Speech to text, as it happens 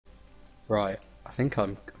Right. I think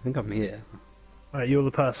I'm here. Alright, you're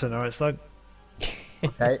the person, alright, Slug?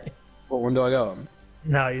 Okay. What one do I go on?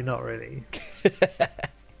 No, you're not really.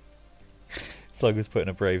 Slug was putting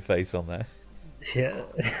a brave face on there. Yeah.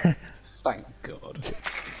 Thank God.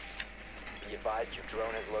 Be advised your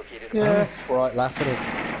drone has located Yeah. Right, laugh at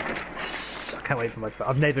it. I can't wait for my.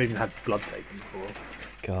 I've never even had blood taken before.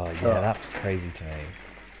 God, yeah, that's crazy to me.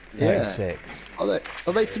 Yeah. 36.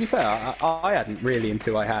 Although, to be fair, I hadn't really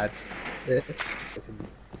until I had this.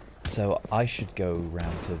 So I should go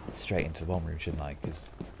round to straight into the bomb room, shouldn't I? Because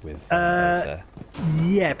with Rosa,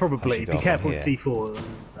 Yeah, I probably. should Be go up careful on with here. C4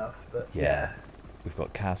 and stuff. But yeah, we've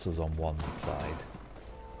got castles on one side.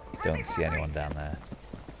 Don't see anyone down there.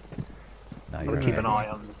 No, I'm you're gonna keep okay. an eye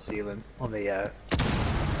on the ceiling, on the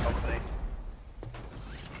balcony.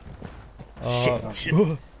 Oh,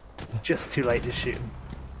 Shit, just too late to shoot him.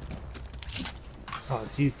 Oh,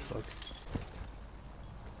 it's you, Slug.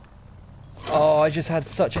 oh, I just had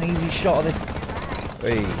such an easy shot of this.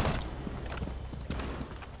 Hey.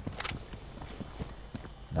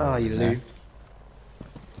 No Oh, one you in there. lose.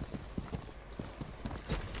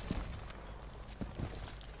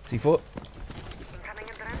 C4.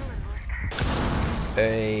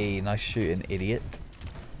 Hey, nice shooting, idiot.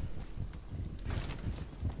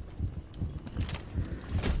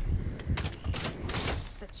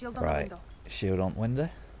 Set shield on the Right, window. shield on window.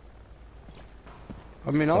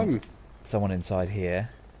 I mean, Some- Someone inside here.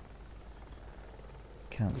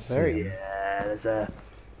 Can't see him. Yeah, there's a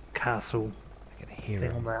castle. I can hear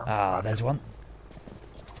thing him. on there. Ah, there's one.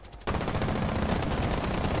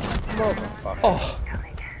 Motherfucker. Oh.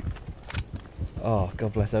 Oh,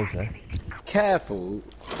 God bless Osa. Careful.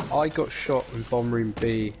 I got shot in bomb room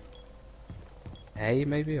B. A,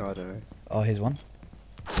 maybe? I don't know. Oh, here's one.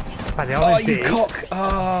 Paddy, Oh, I'm in you B. cock!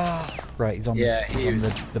 Ah! Right, he's on, Yeah, the, he on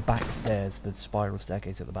was- the back stairs, the spiral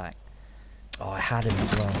staircase at the back. Oh, I had him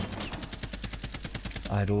as well.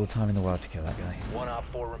 I had all the time in the world to kill that guy. 1 op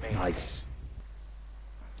 4 remaining. Nice.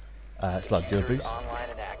 Slug, do a Users boost. online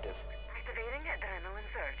and active. Activating adrenaline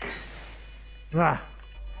surge. Ah,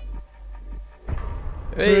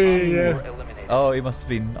 Hey! Yeah. Or eliminated. Oh, he must have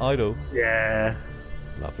been idle. yeah.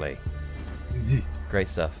 Lovely. Great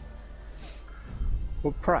stuff.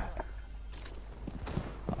 Well, Pratt.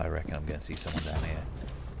 I reckon I'm going to see someone down here.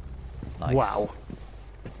 Nice. Wow.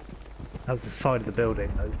 That was the side of the building.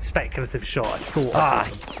 A speculative shot. I thought.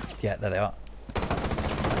 Ah! Yeah, there they are.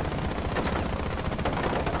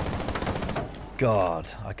 God,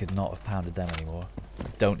 I could not have pounded them anymore.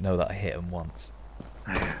 Don't know that I hit them once.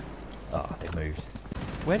 Oh, they moved.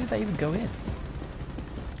 Where did they even go in?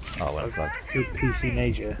 Oh, well, it's like... Good PC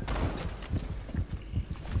Major.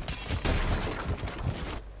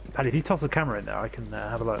 Paddy, if you toss the camera in there, I can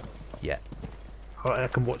have a look. Yeah. I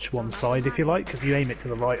can watch one side if you like. If you aim it to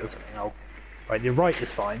the right or something, I'll. Right, your right is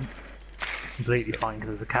fine. Completely fine because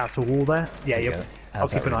there's a castle wall there. Yeah, There you yep. go. I'll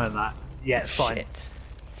How's keep that an eye room? on that. Yeah, it's fine. Shit.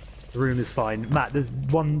 The room is fine. Matt, there's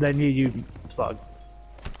one there near you, Slug.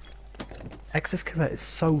 Exodus Killer is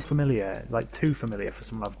so familiar, like too familiar for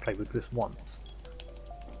someone I've played with this once.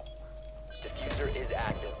 Diffuser is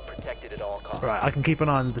active. Protected at all costs. Right, I can keep an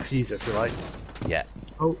eye on the diffuser if you like. Yeah.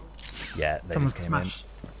 Oh, Yeah, they someone just came smashed.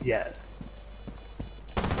 Yeah.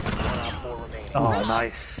 1 op 4 remaining. Oh,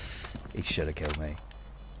 nice. in. He should have killed me.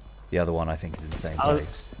 The other one, I think, is in the same Oh.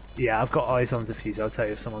 place. Yeah, I've got eyes on the diffuser. I'll tell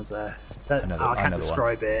you if someone's there. That, Another- I can't another one.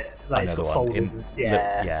 describe it. Like, it's Another got one. folders. In, And,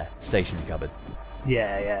 yeah. yeah, stationary cupboard.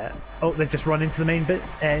 Yeah, yeah. Oh, they've just run into the main bit,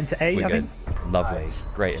 into A, We're I good. think. Lovely.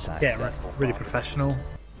 Nice. Great attack. Yeah, really professional.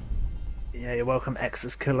 Yeah, you're welcome,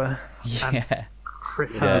 Exodus Killer. And Yeah.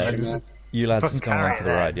 Chris Yeah. Herman. You lads Fucking just come along carry for the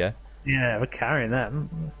that. ride, yeah? Yeah, we're carrying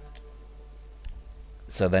them.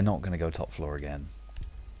 So they're not going to go top floor again.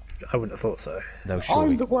 I wouldn't have thought so. They'll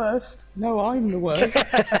surely, I'm the worst. No, I'm the worst.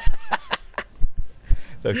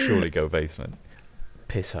 they'll surely go basement.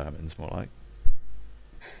 Piss Herman's more like.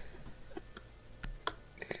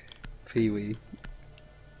 Pee-wee.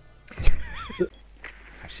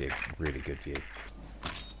 Actually, a really good view.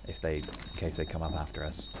 In case they come up after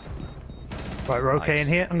us. Right, we're okay Nice.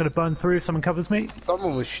 in here. I'm going to burn through if someone covers me.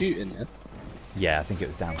 Someone was shooting it. Yeah, I think it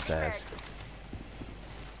was downstairs.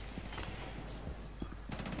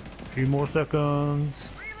 A few more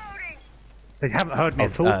seconds. They haven't heard me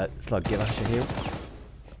at all. Slug, give us a heal.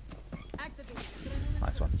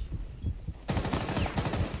 Nice one.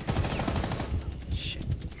 Shit.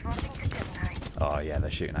 Oh yeah, they're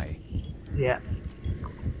shooting at you. Yeah.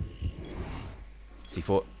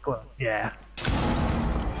 C4. Well, yeah.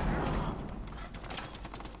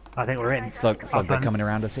 I think we're in. Slug, they're Up and- coming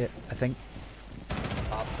around us here, I think.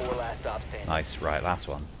 Op 4 last stop standing. Nice, right, last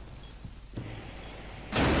one.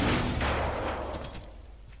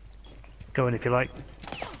 Go in if you like.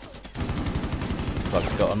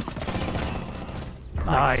 Club's got him.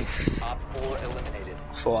 Nice. Op 4 eliminated.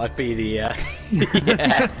 Thought I'd be the Yeah.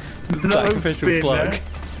 Sacrificial spin slug.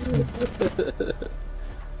 there.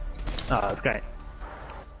 Oh, that's great.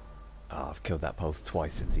 Oh, I've killed that pulse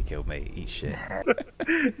twice since he killed me. Eat shit.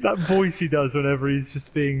 That voice he does whenever he's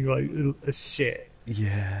just being like a shit.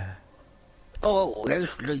 Yeah. Oh,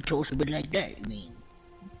 that's like talks a bit like that, you mean?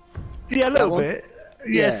 Yeah, a little one? bit.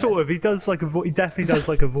 Yeah, Yeah. sort of. He does like a he definitely does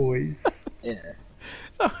like a voice. Yeah.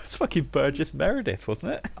 That was fucking Burgess Meredith,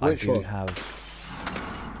 wasn't it? Which I do one?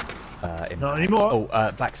 have. Not implants. anymore.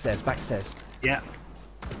 Oh, backstairs, backstairs. Yeah.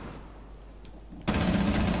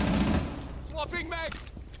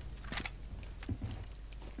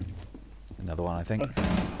 Another one, I think.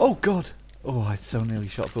 Oh god! Oh, I so nearly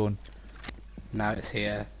shot Thorn. Now it's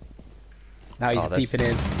here. Now he's Oh, that's- peeping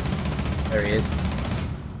in. There he is.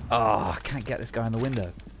 Oh, I can't get this guy in the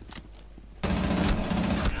window.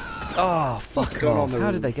 Oh, fuck going off. on the How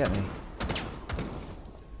roof? did they get me?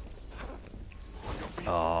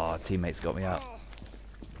 Oh, teammates got me out.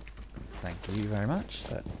 Thank you very much.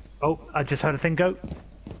 Oh, I just heard a thing go.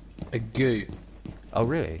 A goo. Oh,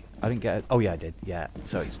 really? I didn't get it. Oh, yeah, I did. Yeah.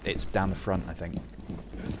 So it's down the front, I think.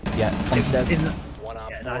 Yeah, on the stairs. In the... One Op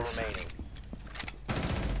Yeah, 4 nice. remaining.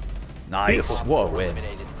 Nice. Beautiful. What a win.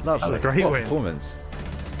 Eliminated. Lovely. That was a great what win. performance.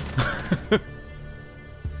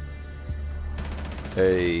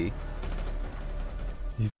 Hey.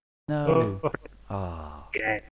 No. Oh, Ah. yeah.